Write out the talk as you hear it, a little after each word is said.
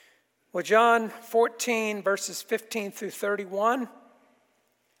Well, John 14, verses 15 through 31. I've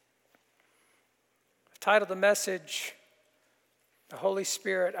titled the message, The Holy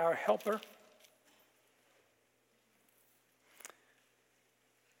Spirit, Our Helper.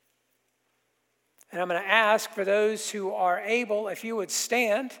 And I'm going to ask for those who are able, if you would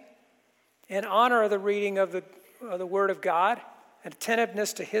stand in honor of the reading of the Word of God and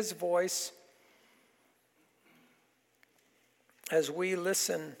attentiveness to His voice as we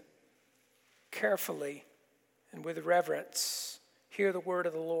listen carefully and with reverence, hear the word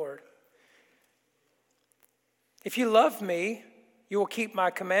of the Lord. If you love me, you will keep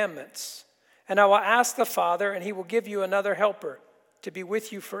my commandments, and I will ask the Father, and He will give you another helper to be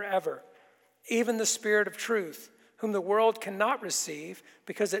with you forever, even the Spirit of truth, whom the world cannot receive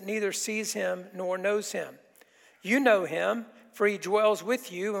because it neither sees Him nor knows Him. You know Him, for He dwells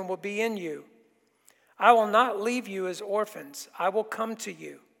with you and will be in you. I will not leave you as orphans. I will come to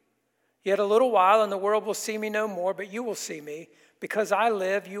you. Yet a little while, and the world will see me no more, but you will see me. Because I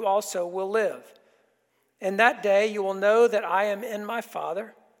live, you also will live. In that day you will know that I am in my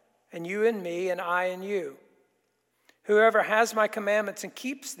Father, and you in me, and I in you. Whoever has my commandments and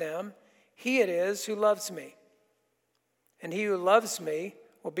keeps them, he it is who loves me. And he who loves me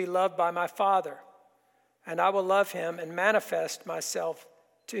will be loved by my Father, and I will love him and manifest myself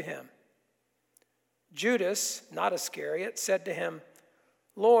to him. Judas, not Iscariot, said to him,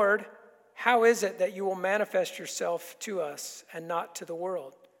 Lord, how is it that you will manifest yourself to us and not to the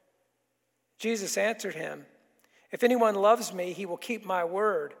world? Jesus answered him, If anyone loves me, he will keep my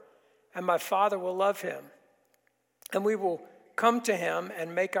word, and my Father will love him. And we will come to him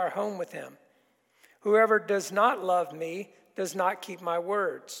and make our home with him. Whoever does not love me does not keep my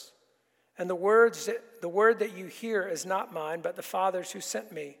words. And the word that you hear is not mine, but the Father's who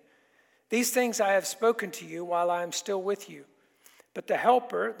sent me. These things I have spoken to you while I am still with you. But the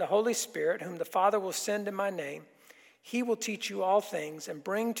Helper, the Holy Spirit, whom the Father will send in my name, He will teach you all things and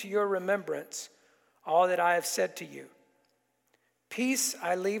bring to your remembrance all that I have said to you. Peace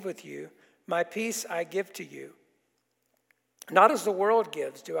I leave with you, my peace I give to you. Not as the world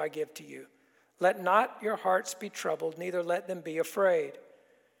gives do I give to you. Let not your hearts be troubled, neither let them be afraid.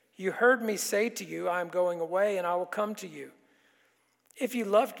 You heard me say to you, I am going away and I will come to you. If you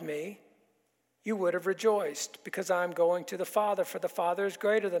loved me, you would have rejoiced, because I am going to the Father, for the Father is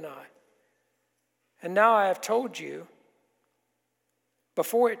greater than I. And now I have told you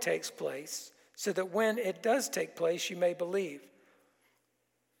before it takes place, so that when it does take place, you may believe.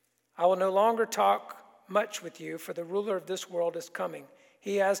 I will no longer talk much with you, for the ruler of this world is coming.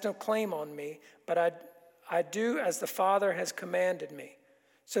 He has no claim on me, but I do as the Father has commanded me,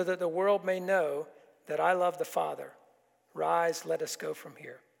 so that the world may know that I love the Father. Rise, let us go from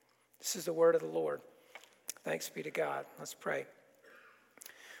here. This is the word of the Lord. Thanks be to God. Let's pray.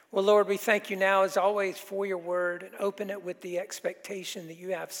 Well, Lord, we thank you now, as always, for your word, and open it with the expectation that you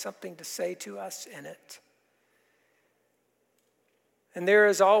have something to say to us in it. And there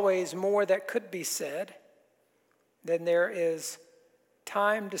is always more that could be said than there is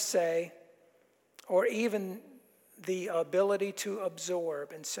time to say, or even the ability to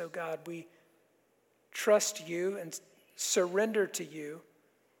absorb. And so, God, we trust you and surrender to you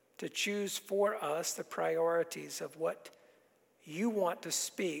to choose for us the priorities of what you want to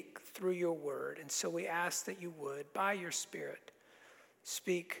speak through your word. And so we ask that you would, by your Spirit,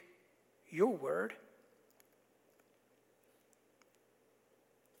 speak your word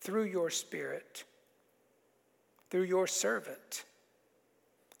through your Spirit, through your servant,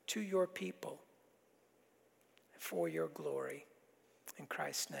 to your people, for your glory. In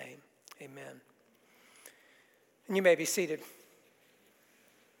Christ's name, amen. And you may be seated.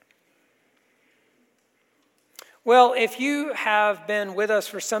 Well, if you have been with us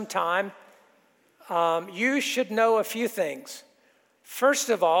for some time, you should know a few things.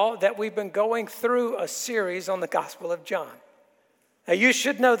 First of all, that we've been going through a series on the Gospel of John. Now, you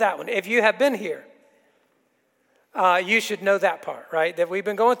should know that one. If you have been here, you should know that part, right? That we've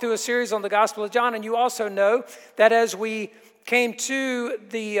been going through a series on the Gospel of John, and you also know that as we came to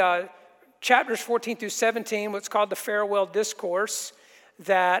the chapters 14 through 17, what's called the Farewell Discourse,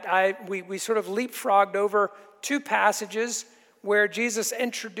 that we sort of leapfrogged over two passages where Jesus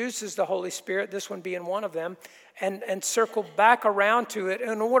introduces the Holy Spirit, this one being one of them, and circle back around to it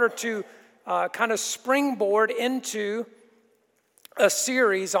in order to kind of springboard into a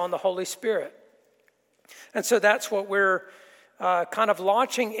series on the Holy Spirit. And so that's what we're kind of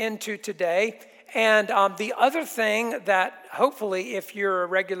launching into today. And the other thing that hopefully, if you're a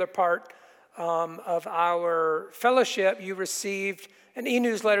regular part of our fellowship, you received an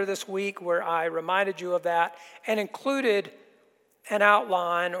e-newsletter this week where I reminded you of that and included an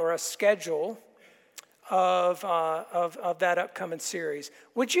outline or a schedule of that upcoming series.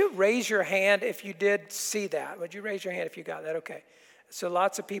 Would you raise your hand if you did see that? Would you raise your hand if you got that? Okay. So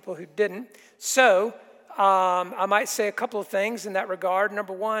lots of people who didn't. So I might say a couple of things in that regard.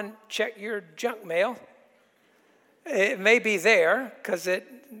 Number one, check your junk mail. It may be there because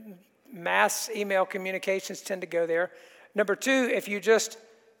mass email communications tend to go there. Number two, if you just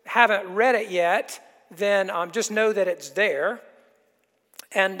haven't read it yet, then just know that it's there.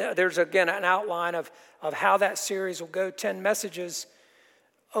 And there's, again, an outline of how that series will go, 10 messages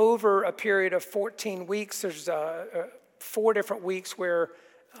over a period of 14 weeks. There's 4 different weeks where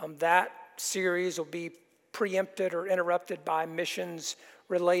that series will be preempted or interrupted by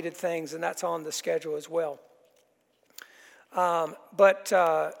missions-related things, and that's on the schedule as well.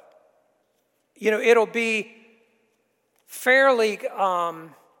 It'll be fairly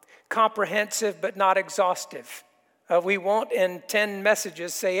comprehensive but not exhaustive. We won't, in 10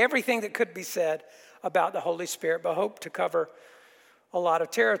 messages, say everything that could be said about the Holy Spirit, but hope to cover a lot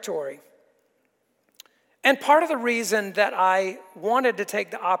of territory. And part of the reason that I wanted to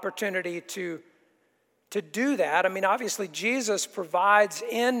take the opportunity to do that, obviously Jesus provides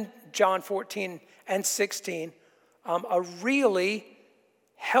in John 14 and 16 a really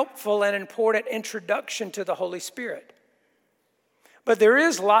helpful and important introduction to the Holy Spirit. But there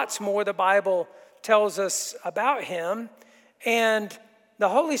is lots more the Bible tells us about him, and the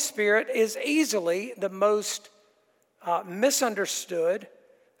Holy Spirit is easily the most misunderstood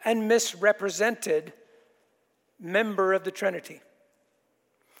and misrepresented member of the Trinity.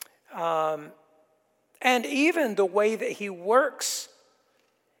 And even the way that he works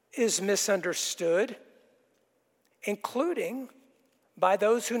is misunderstood, including by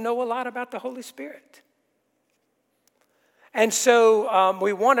those who know a lot about the Holy Spirit. And so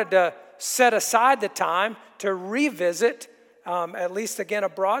we wanted to set aside the time to revisit, at least again, a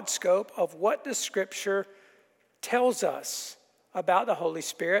broad scope of what the Scripture tells us about the Holy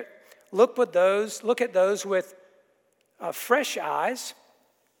Spirit. Look at those with fresh eyes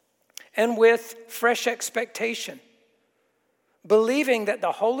and with fresh expectation, believing that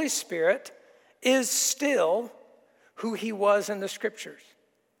the Holy Spirit is still who he was in the Scriptures,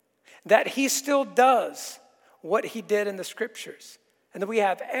 that he still does what he did in the Scriptures, and that we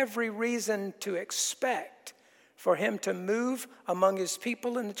have every reason to expect for him to move among his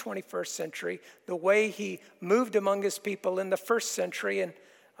people in the 21st century the way he moved among his people in the first century and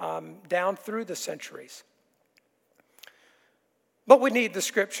down through the centuries. But we need the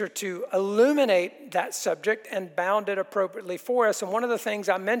Scripture to illuminate that subject and bound it appropriately for us. And one of the things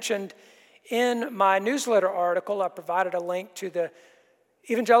I mentioned in my newsletter article, I provided a link to the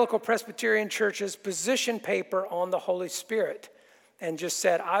Evangelical Presbyterian Church's position paper on the Holy Spirit, and just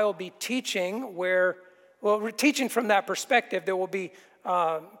said, I will be teaching teaching from that perspective. There will be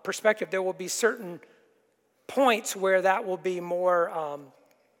certain points where that will be more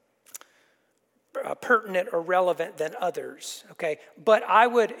pertinent or relevant than others. Okay, but I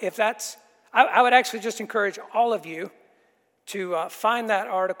would actually just encourage all of you to find that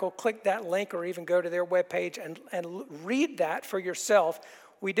article, click that link, or even go to their webpage and read that for yourself.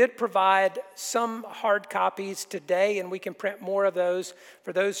 We did provide some hard copies today, and we can print more of those.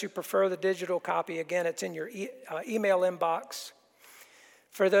 For those who prefer the digital copy, again, it's in your email inbox.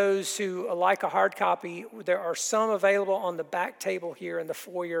 For those who like a hard copy, there are some available on the back table here in the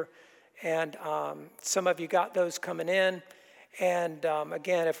foyer, and some of you got those coming in. And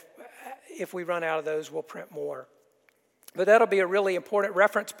again, if we run out of those, we'll print more. But that'll be a really important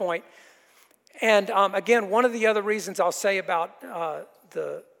reference point. And again, one of the other reasons I'll say about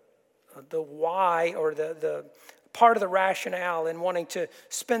the why, or the part of the rationale in wanting to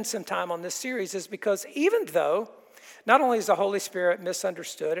spend some time on this series, is because even though not only is the Holy Spirit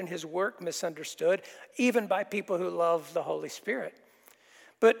misunderstood and his work misunderstood, even by people who love the Holy Spirit,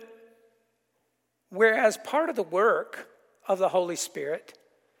 but whereas part of the work of the Holy Spirit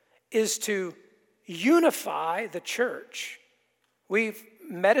is to unify the church. We've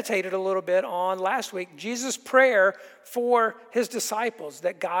meditated a little bit on last week Jesus' prayer for his disciples,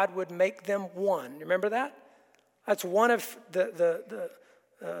 that God would make them one. Remember that? That's one of the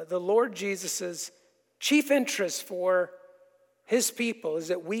Lord Jesus's chief interests for his people, is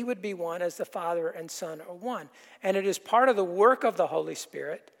that we would be one as the Father and Son are one. And it is part of the work of the Holy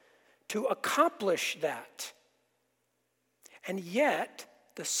Spirit to accomplish that. And yet,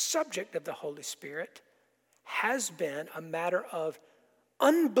 the subject of the Holy Spirit has been a matter of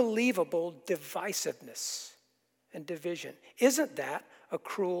unbelievable divisiveness and division. Isn't that a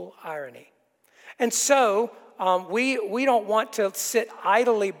cruel irony? And so we don't want to sit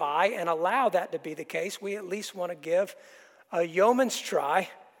idly by and allow that to be the case. We at least want to give a yeoman's try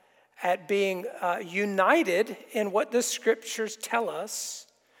at being united in what the scriptures tell us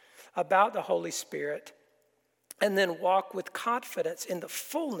about the Holy Spirit, and then walk with confidence in the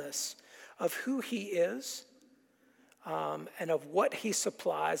fullness of who he is, and of what he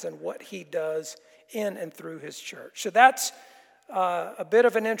supplies and what he does in and through his church. So that's a bit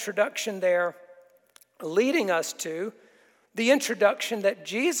of an introduction there, leading us to the introduction that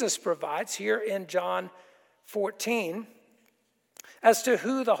Jesus provides here in John 14 as to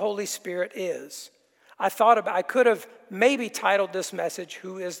who the Holy Spirit is. I could have maybe titled this message,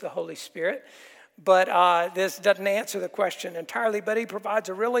 "Who is the Holy Spirit?" But this doesn't answer the question entirely, but he provides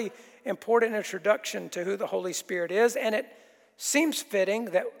a really important introduction to who the Holy Spirit is, and it seems fitting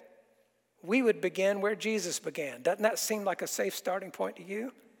that we would begin where Jesus began. Doesn't that seem like a safe starting point to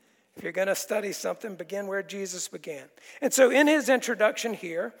you? If you're going to study something, begin where Jesus began. And so in his introduction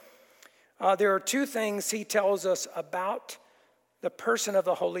here, there are two things he tells us about the person of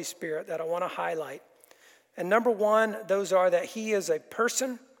the Holy Spirit that I want to highlight. And number one, those are that he is a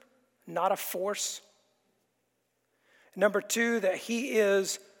person, not a force. Number two, that he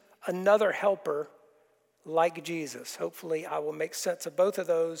is another helper like Jesus. Hopefully I will make sense of both of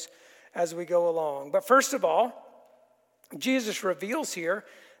those as we go along. But first of all, Jesus reveals here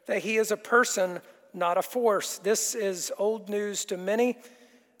that he is a person, not a force. This is old news to many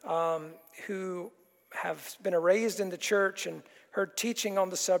who have been raised in the church and heard teaching on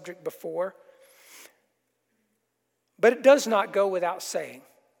the subject before. But it does not go without saying.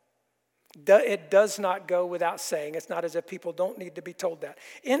 It does not go without saying. It's not as if people don't need to be told that.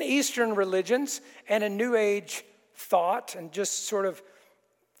 In Eastern religions and in New Age thought and just sort of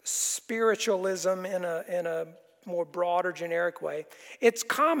spiritualism in a more broad or generic way, it's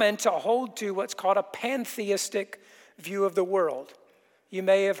common to hold to what's called a pantheistic view of the world. You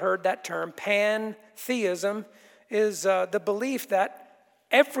may have heard that term. Pantheism is the belief that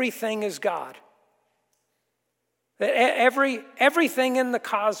everything is God. That everything in the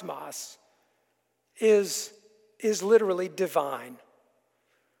cosmos is literally divine.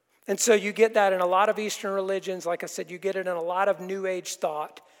 And so you get that in a lot of Eastern religions. Like I said, you get it in a lot of New Age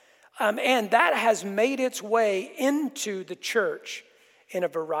thought. And that has made its way into the church in a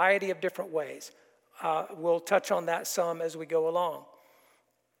variety of different ways. We'll touch on that some as we go along.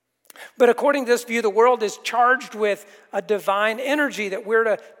 But according to this view, the world is charged with a divine energy that we're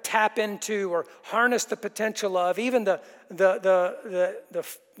to tap into or harness the potential of, even the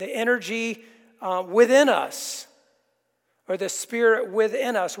energy within us, or the spirit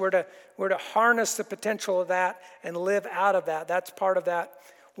within us. We're to harness the potential of that and live out of that. That's part of that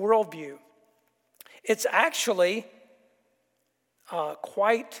worldview. It's actually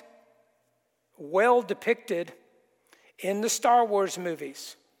quite well depicted in the Star Wars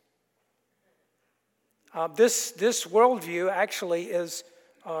movies. This worldview actually is,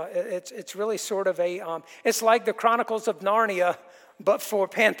 it's really sort of it's like the Chronicles of Narnia, but for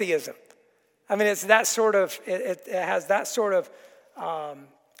pantheism. I mean, it's that sort of, it has that sort of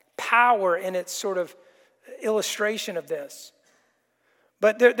power in its sort of illustration of this.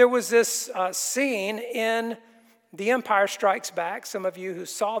 But there was this scene in The Empire Strikes Back. Some of you who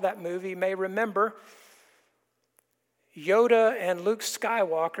saw that movie may remember Yoda and Luke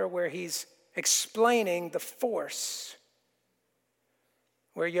Skywalker, where he's explaining the Force,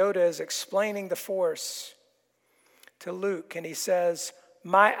 where Yoda is explaining the Force to Luke, and he says,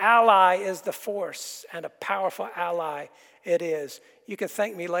 "My ally is the Force, and a powerful ally it is." You can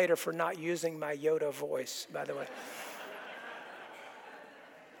thank me later for not using my Yoda voice, by the way.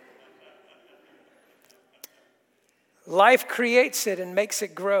 Life creates it and makes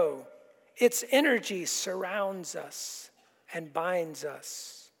it grow. Its energy surrounds us and binds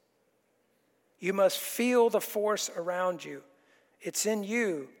us. You must feel the force around you. It's in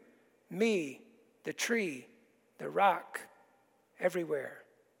you, me, the tree, the rock, everywhere.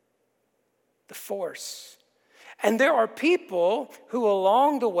 The force. And there are people who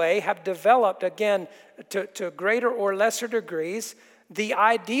along the way have developed, again, to greater or lesser degrees, the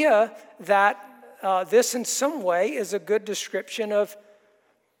idea that this in some way is a good description of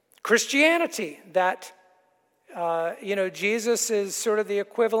Christianity, that Jesus is sort of the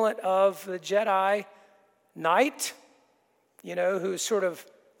equivalent of the Jedi Knight, who sort of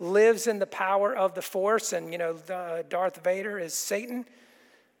lives in the power of the Force, and, Darth Vader is Satan.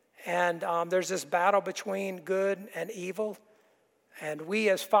 And there's this battle between good and evil. And we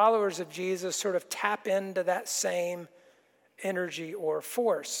as followers of Jesus sort of tap into that same energy or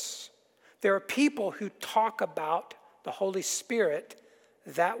force. There are people who talk about the Holy Spirit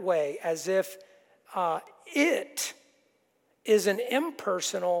that way, as if it is an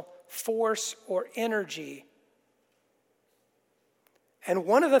impersonal force or energy And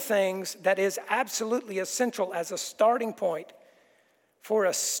one of the things that is absolutely essential as a starting point for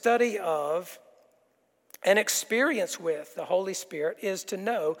a study of and experience with the Holy Spirit is to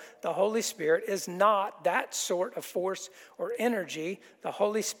know the Holy Spirit is not that sort of force or energy. The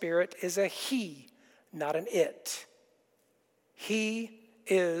Holy Spirit is a He, not an it. He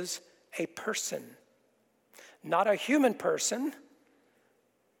is a person, not a human person,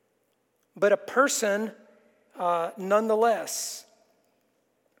 but a person nonetheless.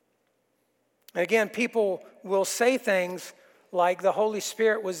 And again, people will say things like the Holy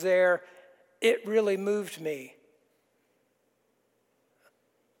Spirit was there. It really moved me.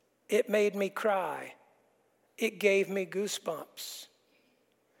 It made me cry. It gave me goosebumps.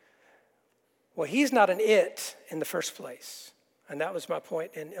 Well, He's not an it in the first place. And that was my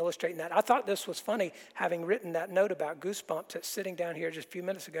point in illustrating that. I thought this was funny, having written that note about goosebumps that's sitting down here just a few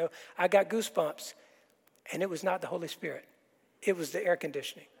minutes ago. I got goosebumps, and it was not the Holy Spirit. It was the air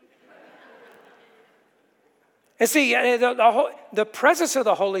conditioning. And see, the presence of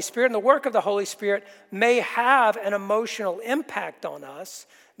the Holy Spirit and the work of the Holy Spirit may have an emotional impact on us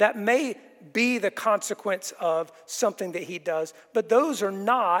that may be the consequence of something that He does, but those are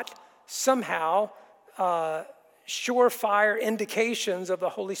not somehow surefire indications of the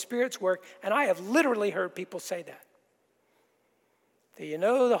Holy Spirit's work. And I have literally heard people say that. Do you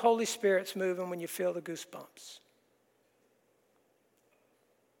know the Holy Spirit's moving when you feel the goosebumps?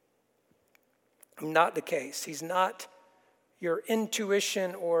 Not the case. He's not your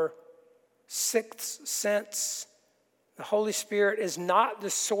intuition or sixth sense. The Holy Spirit is not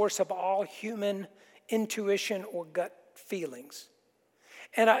the source of all human intuition or gut feelings.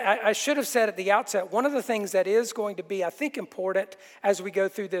 And I should have said at the outset, one of the things that is going to be, I think, important as we go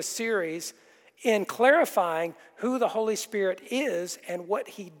through this series in clarifying who the Holy Spirit is and what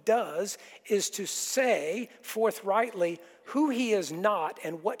He does is to say forthrightly who He is not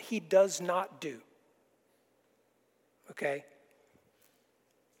and what He does not do. Okay?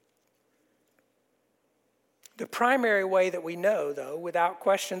 The primary way that we know, though, without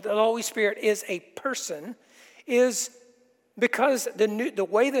question, that the Holy Spirit is a person is because the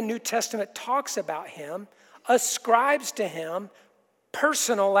way the New Testament talks about Him ascribes to Him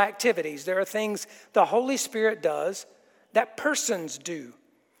personal activities. There are things the Holy Spirit does that persons do.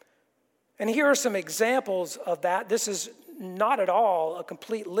 And here are some examples of that. This is not at all a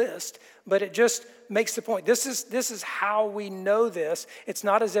complete list, but it just makes the point. This is how we know this. It's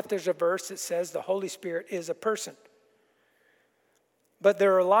not as if there's a verse that says the Holy Spirit is a person. But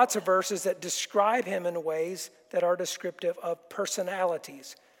there are lots of verses that describe Him in ways that are descriptive of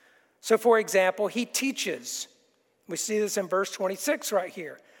personalities. So, for example, He teaches. We see this in verse 26 right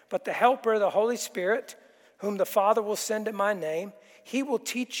here. But the Helper, the Holy Spirit, whom the Father will send in my name, He will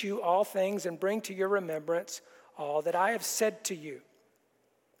teach you all things and bring to your remembrance all that I have said to you.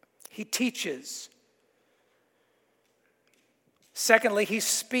 He teaches. Secondly, He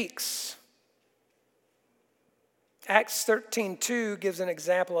speaks. Acts 13:2 gives an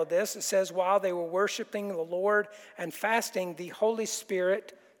example of this. It says, while they were worshiping the Lord and fasting, the Holy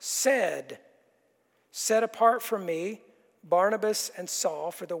Spirit said, set apart for me Barnabas and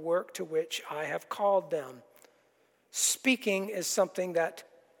Saul for the work to which I have called them. Speaking is something that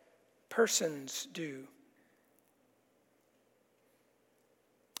persons do.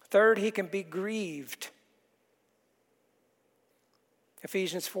 Third, He can be grieved.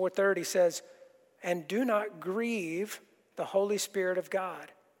 Ephesians 4:30 says, and do not grieve the Holy Spirit of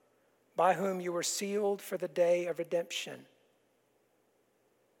God, by whom you were sealed for the day of redemption.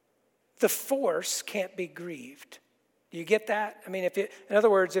 The force can't be grieved. Do you get that? I mean, in other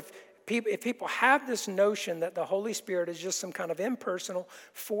words, if people have this notion that the Holy Spirit is just some kind of impersonal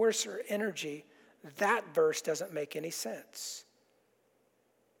force or energy, that verse doesn't make any sense.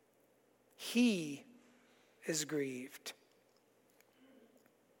 He is grieved.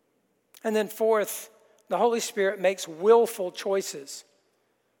 And then fourth, the Holy Spirit makes willful choices.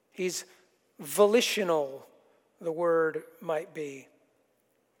 He's volitional, the word might be.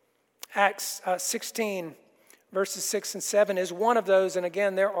 Acts 16, verses 6 and 7 is one of those, and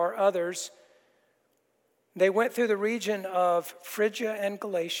again, there are others. They went through the region of Phrygia and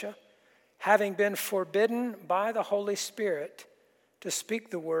Galatia, having been forbidden by the Holy Spirit to speak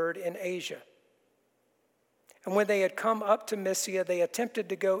the word in Asia. And when they had come up to Mysia, they attempted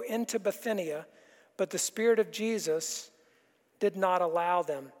to go into Bithynia, but the Spirit of Jesus did not allow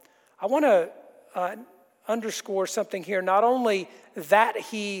them. I want to underscore something here. Not only that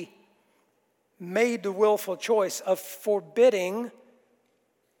He made the willful choice of forbidding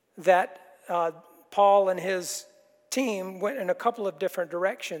that Paul and his team went in a couple of different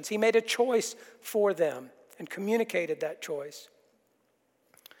directions. He made a choice for them and communicated that choice.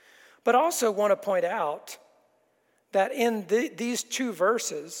 But also want to point out that in these two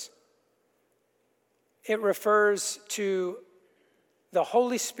verses, it refers to the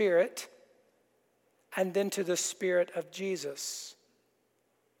Holy Spirit and then to the Spirit of Jesus.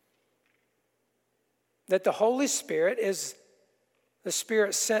 That the Holy Spirit is the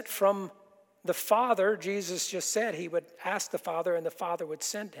Spirit sent from the Father. Jesus just said he would ask the Father and the Father would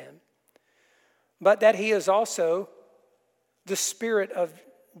send him. But that he is also the Spirit of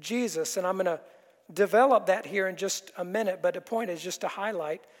Jesus. And I'm going to develop that here in just a minute, but the point is just to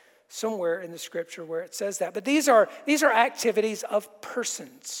highlight somewhere in the Scripture where it says that. But these are activities of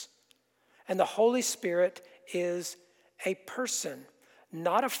persons. And the Holy Spirit is a person,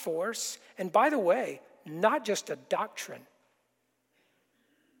 not a force. And by the way, not just a doctrine.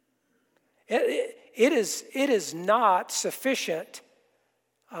 It is not sufficient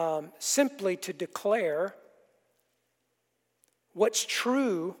simply to declare what's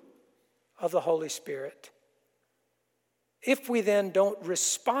true of the Holy Spirit if we then don't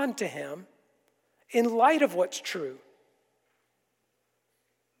respond to him in light of what's true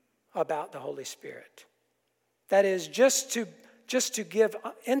about the Holy Spirit. That is, just to give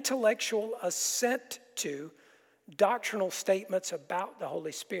intellectual assent to doctrinal statements about the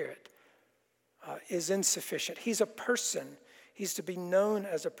Holy Spirit is insufficient. He's a person. He's to be known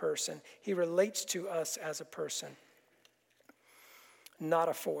as a person. He relates to us as a person, not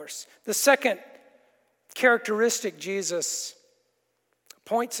a force. The second characteristic Jesus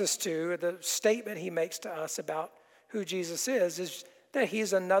points us to, the statement he makes to us about who Jesus is that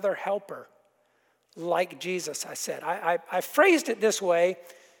he's another helper, like Jesus, I said. I phrased it this way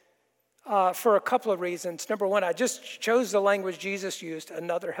for a couple of reasons. Number one, I just chose the language Jesus used,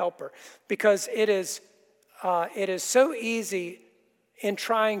 another helper, because it is so easy in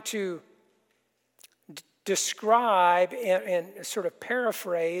trying to describe and sort of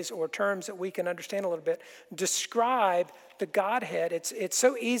paraphrase, or terms that we can understand a little bit, describe the Godhead. It's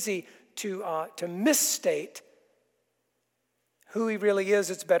so easy to misstate who he really is.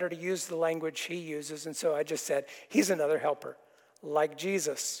 It's better to use the language he uses. And so I just said, he's another helper, like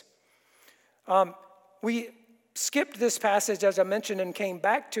Jesus. We skipped this passage, as I mentioned, and came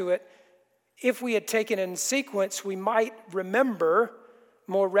back to it. If we had taken it in sequence, we might remember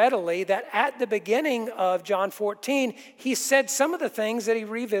more readily that at the beginning of John 14, he said some of the things that he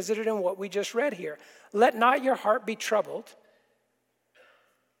revisited in what we just read here. Let not your heart be troubled.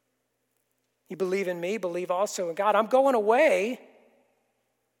 You believe in me, believe also in God. I'm going away,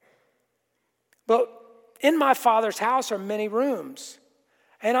 but in my Father's house are many rooms,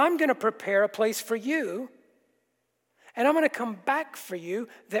 and I'm going to prepare a place for you, and I'm going to come back for you,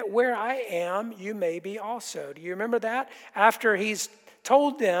 that where I am, you may be also. Do you remember that? After he's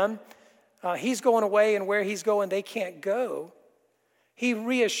told them he's going away, and where he's going they can't go, he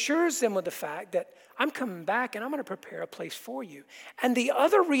reassures them with the fact that I'm coming back and I'm going to prepare a place for you. And the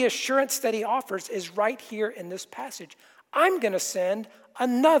other reassurance that he offers is right here in this passage. I'm going to send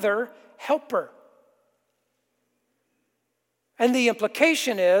another helper. And the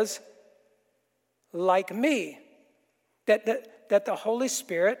implication is, like me, that the Holy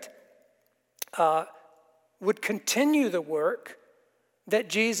Spirit would continue the work that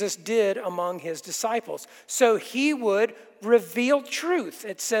Jesus did among his disciples. So he would reveal truth.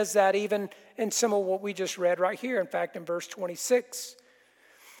 It says that even in some of what we just read right here. In fact, in verse 26.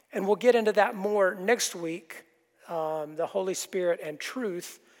 And we'll get into that more next week, the Holy Spirit and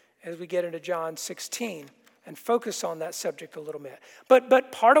truth, as we get into John 16 and focus on that subject a little bit.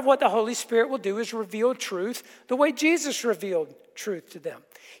 But part of what the Holy Spirit will do is reveal truth the way Jesus revealed truth to them.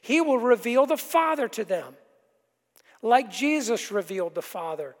 He will reveal the Father to them, like Jesus revealed the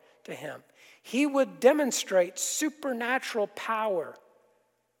Father to him. He would demonstrate supernatural power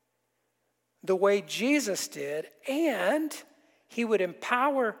the way Jesus did, and he would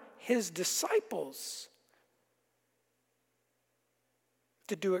empower his disciples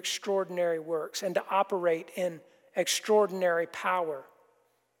to do extraordinary works and to operate in extraordinary power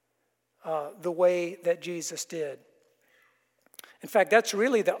the way that Jesus did. In fact, that's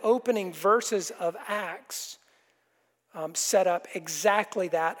really the opening verses of Acts set up exactly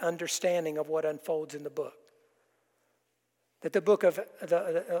that understanding of what unfolds in the book. That the book of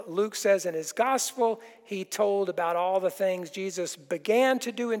Luke says in his gospel, he told about all the things Jesus began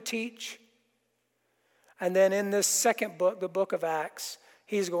to do and teach. And then in this second book, the book of Acts,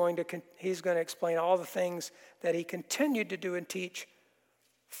 he's going to explain all the things that he continued to do and teach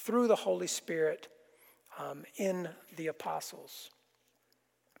through the Holy Spirit in the apostles.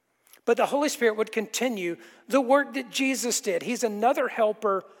 But the Holy Spirit would continue the work that Jesus did. He's another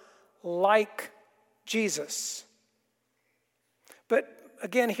helper like Jesus. But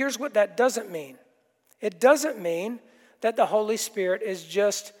again, here's what that doesn't mean. It doesn't mean that the Holy Spirit is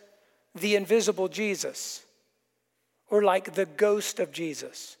just the invisible Jesus or like the ghost of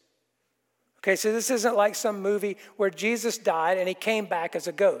Jesus. Okay, so this isn't like some movie where Jesus died and he came back as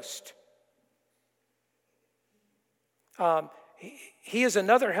a ghost. He is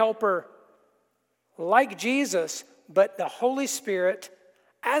another helper like Jesus, but the Holy Spirit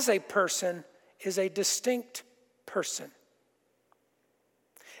as a person is a distinct person.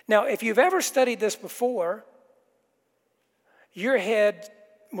 Now, if you've ever studied this before, your head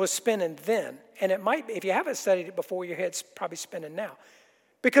was spinning then. And it might be, if you haven't studied it before, your head's probably spinning now.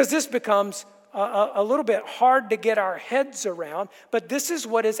 Because this becomes a little bit hard to get our heads around, but this is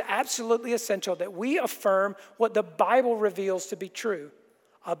what is absolutely essential, that we affirm what the Bible reveals to be true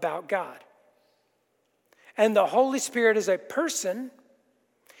about God. And the Holy Spirit is a person.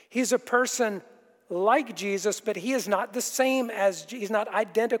 He's a person like Jesus, but he is not the same as, he's not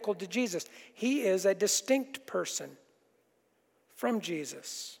identical to Jesus. He is a distinct person from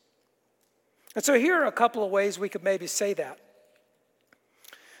Jesus. And so here are a couple of ways we could maybe say that.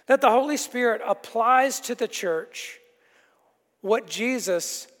 That the Holy Spirit applies to the church what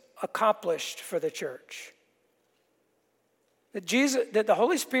Jesus accomplished for the church. That the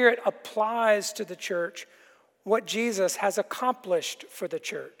Holy Spirit applies to the church what Jesus has accomplished for the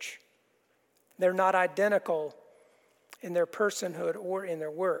church. They're not identical in their personhood or in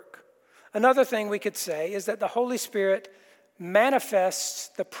their work. Another thing we could say is that the Holy Spirit manifests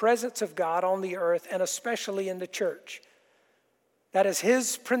the presence of God on the earth and especially in the church. That is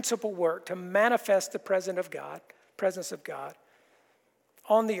his principal work, to manifest the presence of God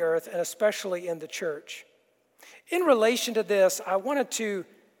on the earth and especially in the church. In relation to this, I wanted to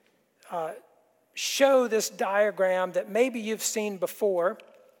show this diagram that maybe you've seen before.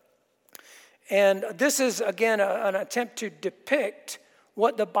 And this is, again, an attempt to depict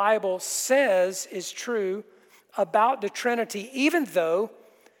what the Bible says is true about the Trinity, even though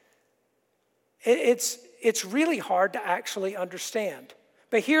it's really hard to actually understand.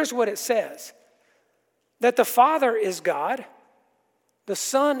 But here's what it says. That the Father is God, the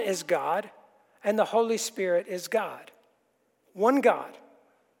Son is God, and the Holy Spirit is God. One God.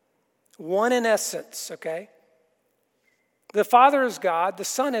 One in essence, okay? The Father is God, the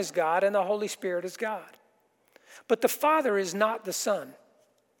Son is God, and the Holy Spirit is God. But the Father is not the Son.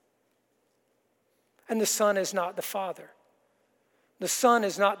 And the Son is not the Father. The Son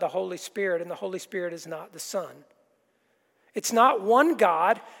is not the Holy Spirit, and the Holy Spirit is not the Son. It's not one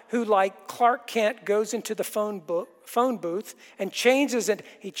God who, like Clark Kent, goes into the phone booth and changes it.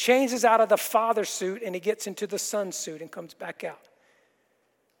 He changes out of the Father suit and he gets into the Son suit and comes back out.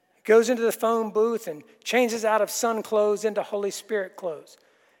 He goes into the phone booth and changes out of Son clothes into Holy Spirit clothes.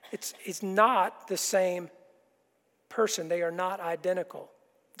 It's not the same person. They are not identical.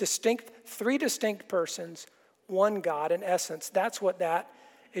 Three distinct persons, one God in essence. That's what that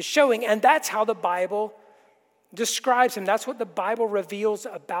is showing. And that's how the Bible describes him. That's what the Bible reveals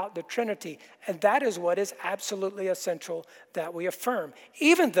about the Trinity. And that is what is absolutely essential that we affirm.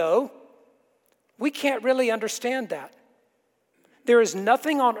 Even though we can't really understand that. There is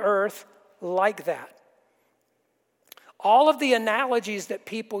nothing on earth like that. All of the analogies that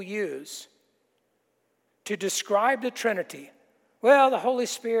people use to describe the Trinity, well, the Holy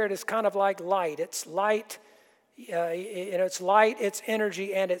Spirit is kind of like light. It's light, it's light, it's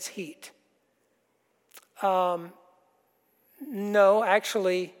energy, and it's heat. No,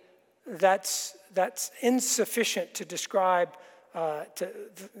 actually, that's insufficient to describe to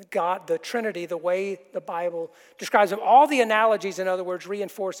God, the Trinity, the way the Bible describes him. All the analogies, in other words,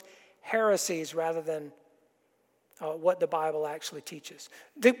 reinforce heresies rather than what the Bible actually teaches.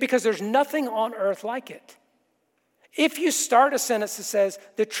 Because there's nothing on earth like it. If you start a sentence that says,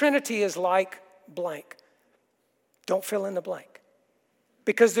 the Trinity is like blank, don't fill in the blank.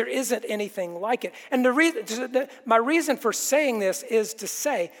 Because there isn't anything like it. And my reason for saying this is to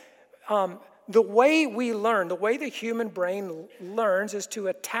say, the way we learn, the way the human brain learns is to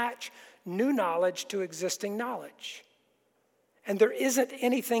attach new knowledge to existing knowledge. And there isn't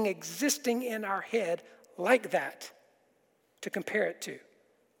anything existing in our head like that to compare it to.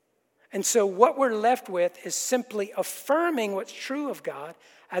 And so what we're left with is simply affirming what's true of God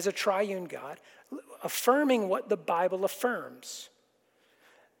as a triune God, affirming what the Bible affirms.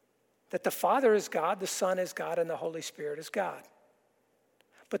 That the Father is God, the Son is God, and the Holy Spirit is God.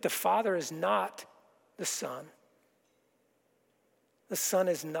 But the Father is not the Son. The Son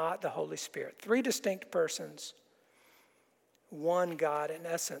is not the Holy Spirit. Three distinct persons, one God in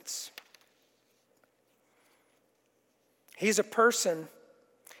essence. He's a person.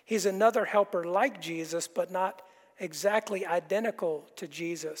 He's another helper like Jesus, but not exactly identical to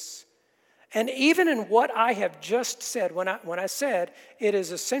Jesus. And even in what I have just said, when I said it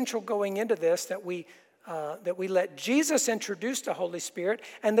is essential going into this that we let Jesus introduce the Holy Spirit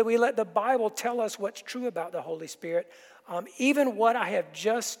and that we let the Bible tell us what's true about the Holy Spirit, even what I have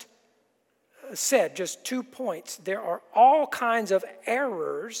just said, just 2 points, there are all kinds of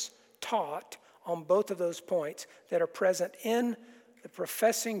errors taught on both of those points that are present in the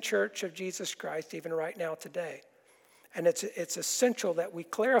professing church of Jesus Christ, even right now today. And it's essential that we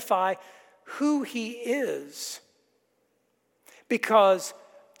clarify who he is. Because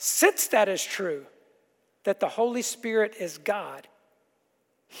since that is true, that the Holy Spirit is God,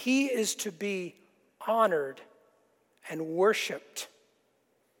 he is to be honored and worshiped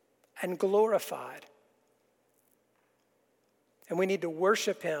and glorified. And we need to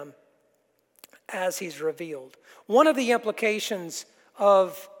worship him as he's revealed. One of the implications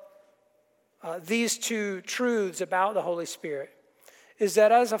of these two truths about the Holy Spirit is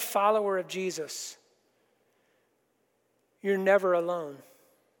that as a follower of Jesus, you're never alone.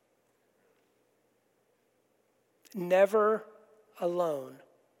 Never alone.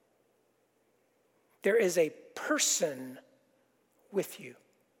 There is a person with you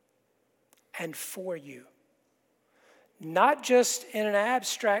and for you. Not just in an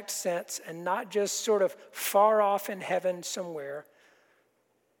abstract sense and not just sort of far off in heaven somewhere,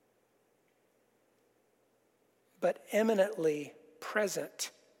 but eminently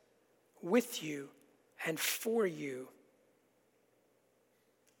present with you and for you.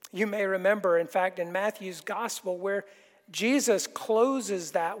 You may remember, in fact, in Matthew's gospel where Jesus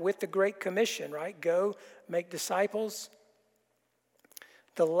closes that with the Great Commission, right? Go, make disciples.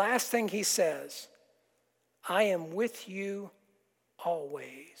 The last thing he says, I am with you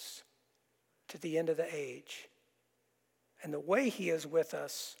always to the end of the age. And the way he is with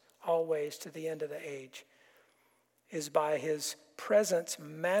us always to the end of the age is by his presence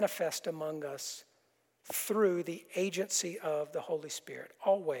manifest among us through the agency of the Holy Spirit,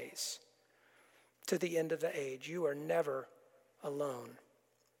 always to the end of the age. You are never alone.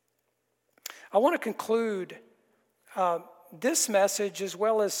 I want to conclude this message as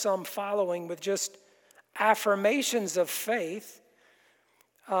well as some following with just affirmations of faith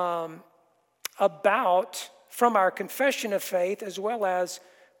about, from our confession of faith, as well as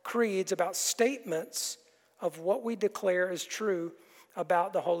creeds, about statements of what we declare is true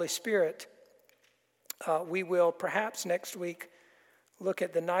about the Holy Spirit. We will perhaps next week look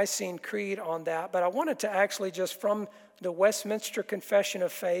at the Nicene Creed on that, but I wanted to actually just from the Westminster Confession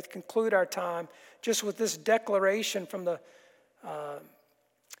of Faith conclude our time just with this declaration from the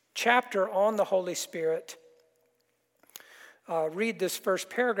chapter on the Holy Spirit. Read this first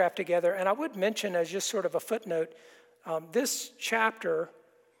paragraph together, and I would mention as just sort of a footnote, this chapter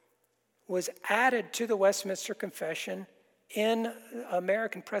was added to the Westminster Confession in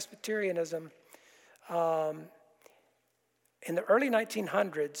American Presbyterianism in the early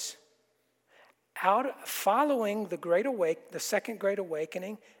 1900s, following the Second Great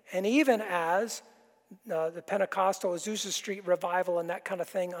Awakening, and even as the Pentecostal Azusa Street revival and that kind of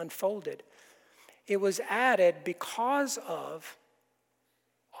thing unfolded. It was added because of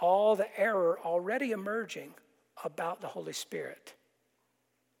all the error already emerging about the Holy Spirit.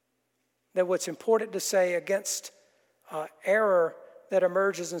 That what's important to say against error that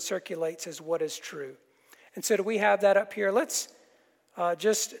emerges and circulates is what is true. And so do we have that up here? Let's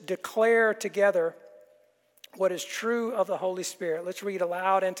just declare together what is true of the Holy Spirit. Let's read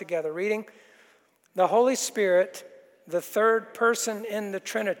aloud and together. Reading, the Holy Spirit, the third person in the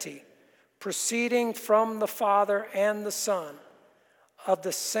Trinity, proceeding from the Father and the Son, of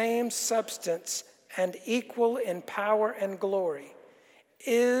the same substance and equal in power and glory,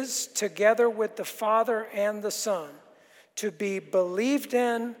 is, together with the Father and the Son, to be believed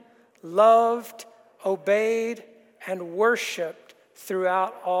in, loved, obeyed, and worshiped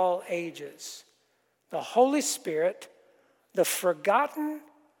throughout all ages. The Holy Spirit, the forgotten,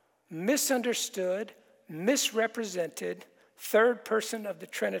 misunderstood, misrepresented third person of the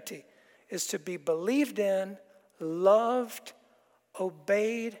Trinity, is to be believed in, loved,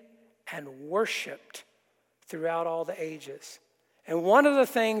 obeyed, and worshiped throughout all the ages. And one of the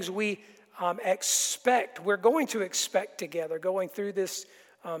things we're going to expect together going through this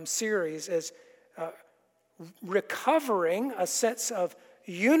series is recovering a sense of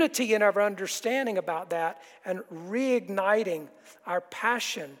unity in our understanding about that and reigniting our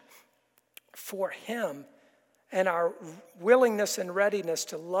passion for him and our willingness and readiness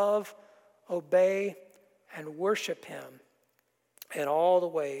to love, obey, and worship him in all the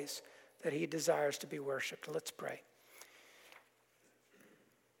ways that he desires to be worshiped. Let's pray.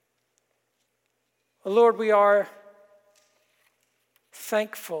 Lord, we are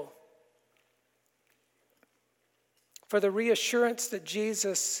thankful for the reassurance that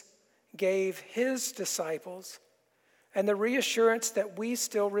Jesus gave his disciples and the reassurance that we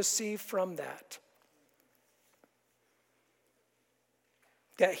still receive from that.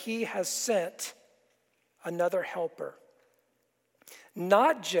 That he has sent another helper.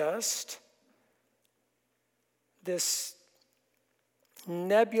 Not just this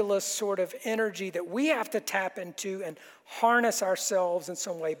nebulous sort of energy that we have to tap into and harness ourselves in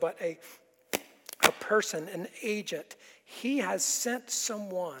some way, but a person, an agent. He has sent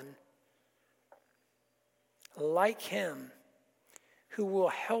someone like him who will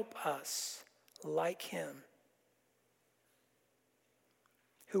help us like him,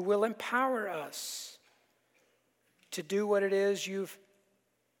 who will empower us to do what it is you've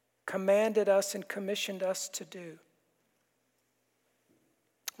commanded us and commissioned us to do.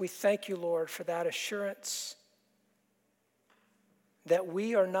 We thank you, Lord, for that assurance that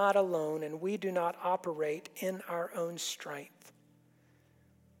we are not alone and we do not operate in our own strength.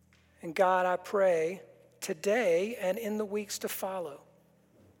 And God, I pray today and in the weeks to follow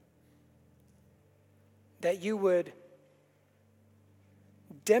that you would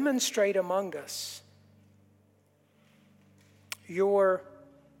demonstrate among us your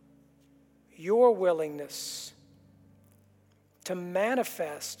willingness to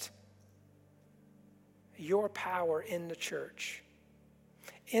manifest your power in the church,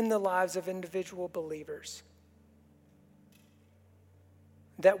 in the lives of individual believers.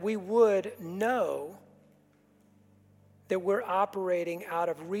 That we would know that we're operating out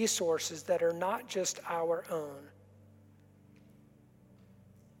of resources that are not just our own,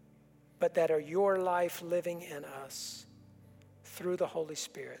 but that are your life living in us through the Holy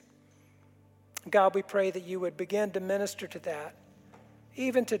Spirit. God, we pray that you would begin to minister to that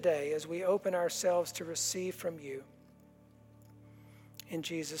even today as we open ourselves to receive from you. In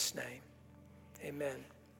Jesus' name, amen.